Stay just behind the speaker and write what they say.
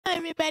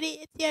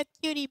everybody, it's your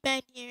cutie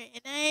bun here,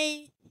 and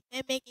I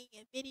am making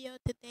a video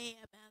today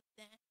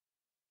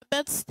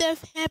about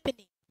stuff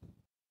happening,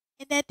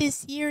 and that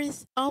this year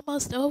is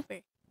almost over.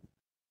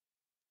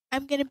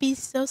 I'm gonna be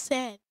so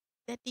sad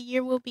that the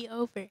year will be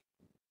over.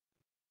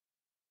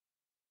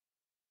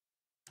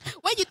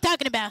 What you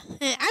talking about?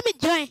 I'm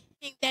enjoying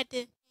that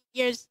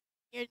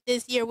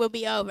this year will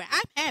be over.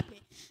 I'm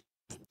happy.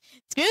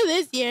 Screw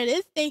this year.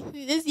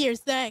 This year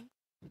sucks.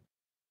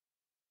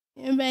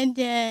 But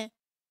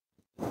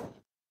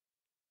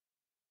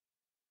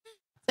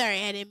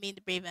sorry, I didn't mean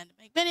to breathe on the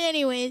mic. But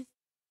anyways.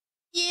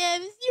 Yeah,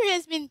 this year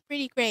has been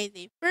pretty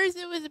crazy. First,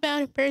 it was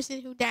about a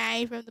person who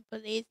died from the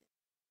police.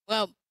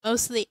 Well,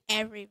 mostly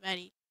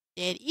everybody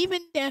did,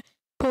 even the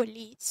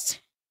police.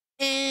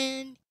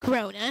 And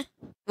Corona,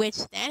 which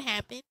that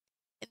happened.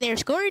 And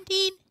there's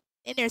quarantine,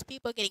 and there's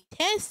people getting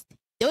tested.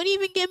 Don't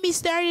even get me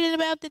started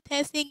about the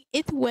testing.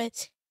 It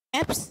was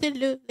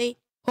absolutely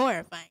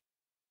horrifying.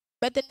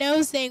 But the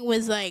nose thing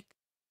was like,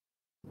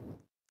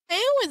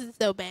 it wasn't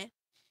so bad.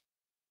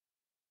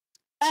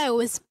 I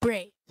was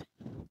brave.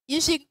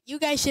 You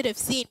guys should have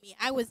seen me.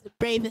 I was the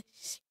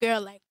bravest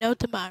girl like no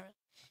tomorrow.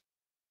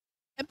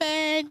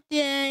 But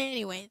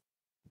anyways,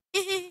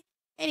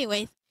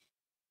 anyways,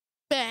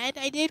 but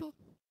I did. And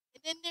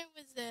then there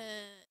was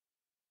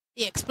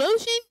the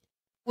explosion,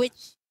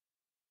 which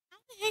how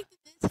the heck did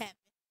this happen?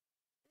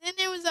 And then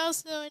there was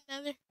also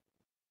another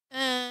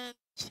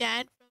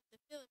shot from the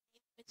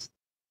Philippines, which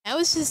that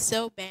was just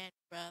so bad,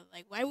 bro.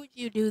 Like, why would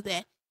you do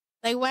that?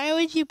 Like, why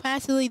would you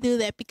possibly do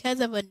that because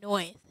of a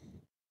noise?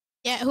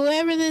 Yeah,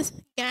 whoever this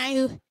guy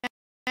who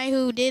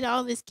did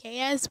all this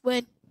chaos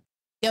would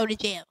go to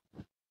jail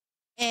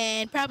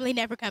and probably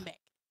never come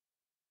back.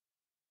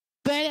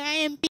 But I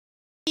am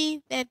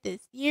happy that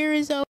this year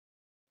is over,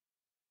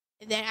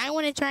 that I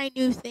want to try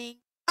new things.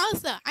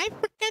 Also, I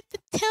forgot to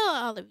tell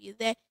all of you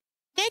that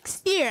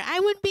next year I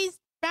would be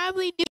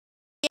probably doing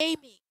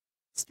gaming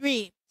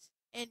streams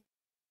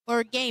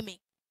or gaming.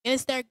 I'm gonna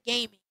start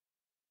gaming.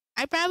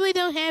 I probably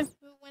don't have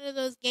one of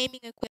those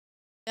gaming equipment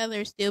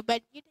others do,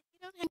 but you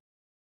don't have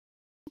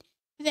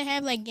to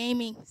have like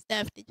gaming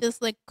stuff to just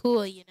look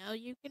cool, you know.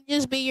 You can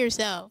just be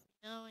yourself,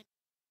 you know, and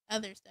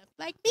other stuff.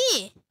 Like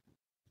me.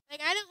 Like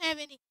I don't have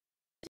any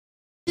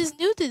just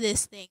new to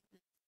this thing.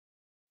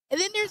 And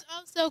then there's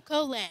also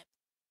collabs.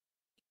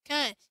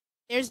 Because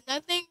there's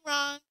nothing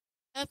wrong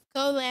of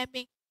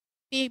collabing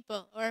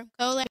people or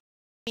collabing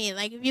me.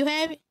 Like if you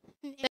have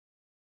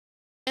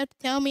to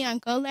tell me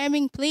on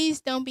collabing, please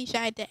don't be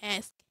shy to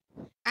ask.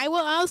 I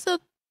will also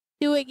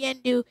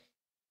do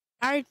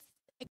arts,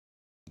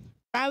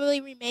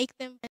 probably remake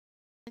them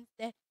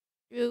that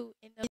drew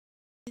in those.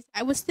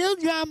 I will still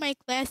draw my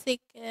classic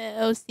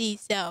OC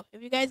self.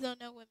 If you guys don't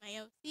know what my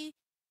OC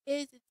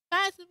is, it's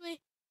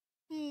possibly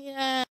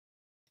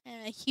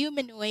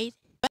humanoid,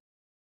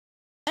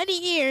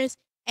 bunny ears,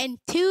 and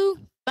two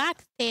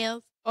fox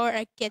tails or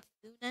a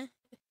kitsuna,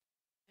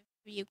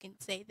 if you can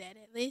say that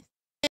at least.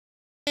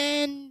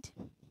 And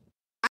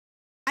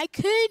I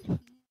could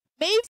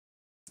maybe this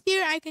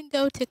year I can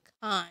go to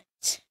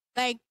cons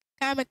like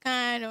Comic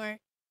Con or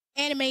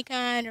Anime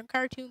Con or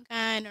Cartoon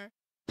Con or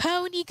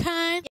Pony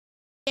Con.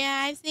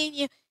 Yeah, I've seen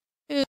you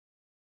people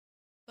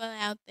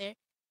out there.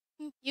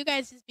 You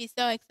guys just be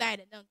so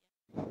excited, don't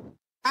you?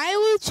 I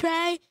will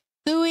try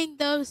doing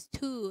those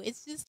too.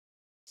 It's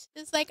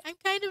like I'm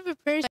kind of a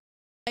person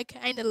like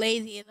kind of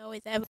lazy and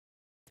always have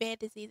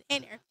fantasies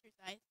and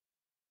exercise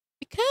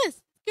because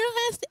this girl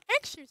has to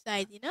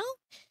exercise, you know,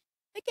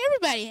 like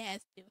everybody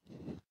has to.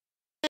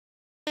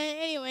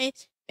 Anyway,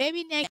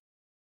 maybe next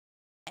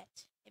and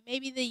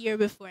maybe the year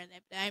before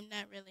that, but I'm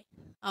not really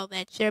all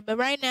that sure. But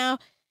right now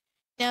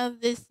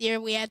this year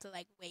we had to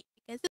like wait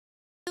because it's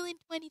still in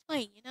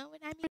 2020, you know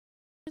what I mean?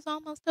 It's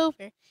almost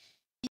over.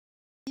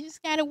 You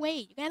just gotta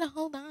wait. You gotta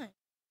hold on.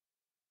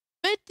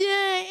 But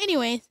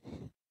anyways,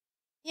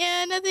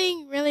 yeah,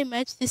 nothing really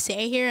much to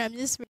say here. I'm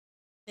just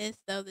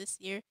this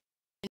year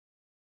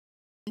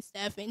and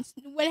stuff, and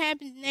what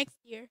happens next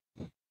year,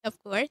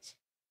 of course.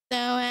 So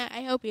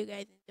I hope you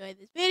guys enjoyed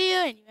this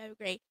video and you have a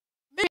great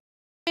Merry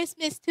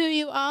Christmas to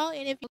you all.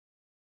 And if you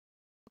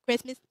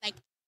Christmas like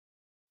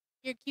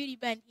your cutie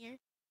bun here,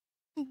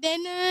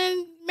 then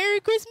Merry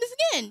Christmas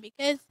again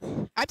because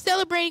I'm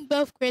celebrating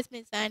both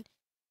Christmas on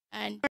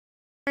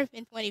 4th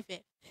and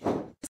 25th.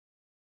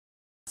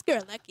 This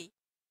girl lucky.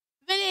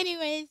 But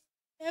anyways,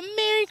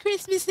 Merry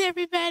Christmas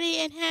everybody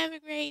and have a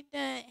great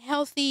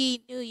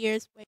healthy New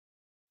Year's.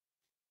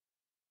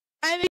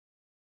 Happy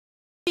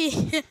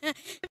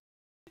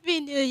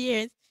New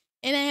Year's,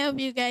 and I hope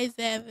you guys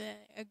have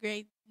a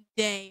great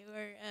day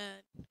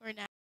or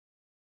not.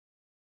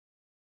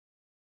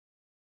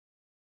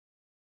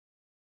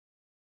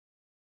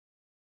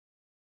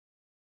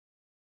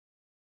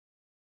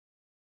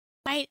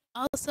 Might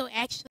also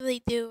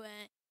actually do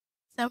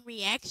some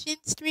reaction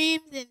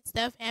streams and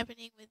stuff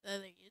happening with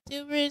other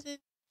YouTubers and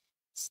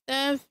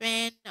stuff,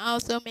 and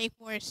also make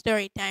more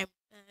story time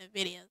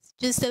videos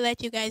just to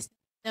let you guys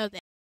know that.